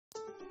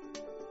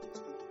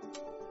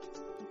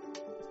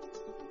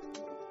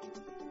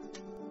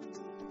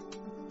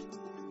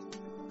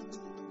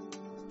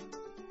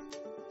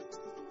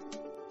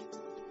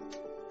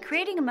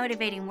Creating a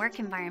motivating work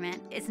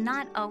environment is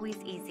not always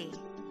easy,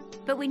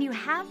 but when you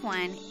have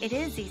one, it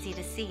is easy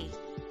to see.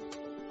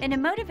 In a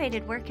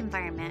motivated work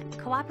environment,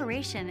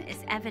 cooperation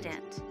is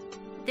evident.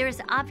 There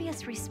is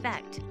obvious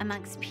respect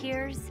amongst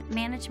peers,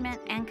 management,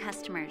 and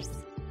customers.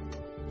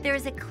 There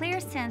is a clear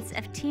sense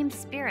of team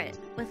spirit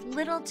with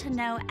little to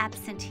no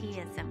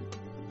absenteeism.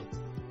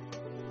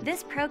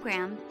 This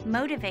program,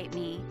 Motivate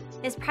Me,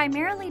 is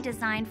primarily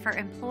designed for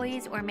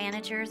employees or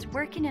managers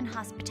working in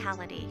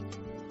hospitality.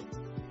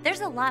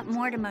 There's a lot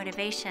more to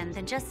motivation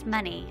than just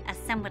money, as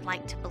some would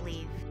like to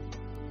believe.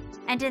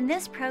 And in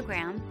this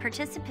program,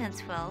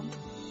 participants will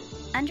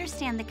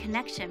understand the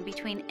connection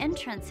between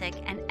intrinsic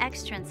and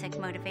extrinsic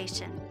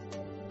motivation,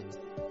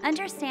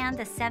 understand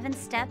the 7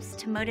 steps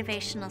to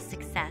motivational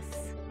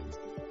success,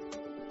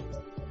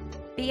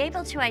 be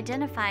able to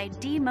identify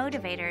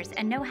demotivators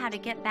and know how to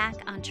get back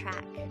on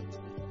track,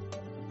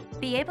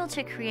 be able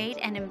to create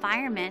an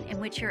environment in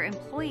which your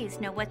employees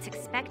know what's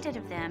expected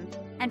of them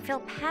and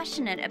feel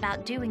passionate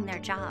about doing their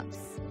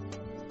jobs.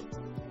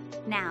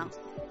 Now,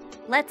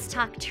 let's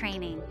talk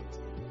training.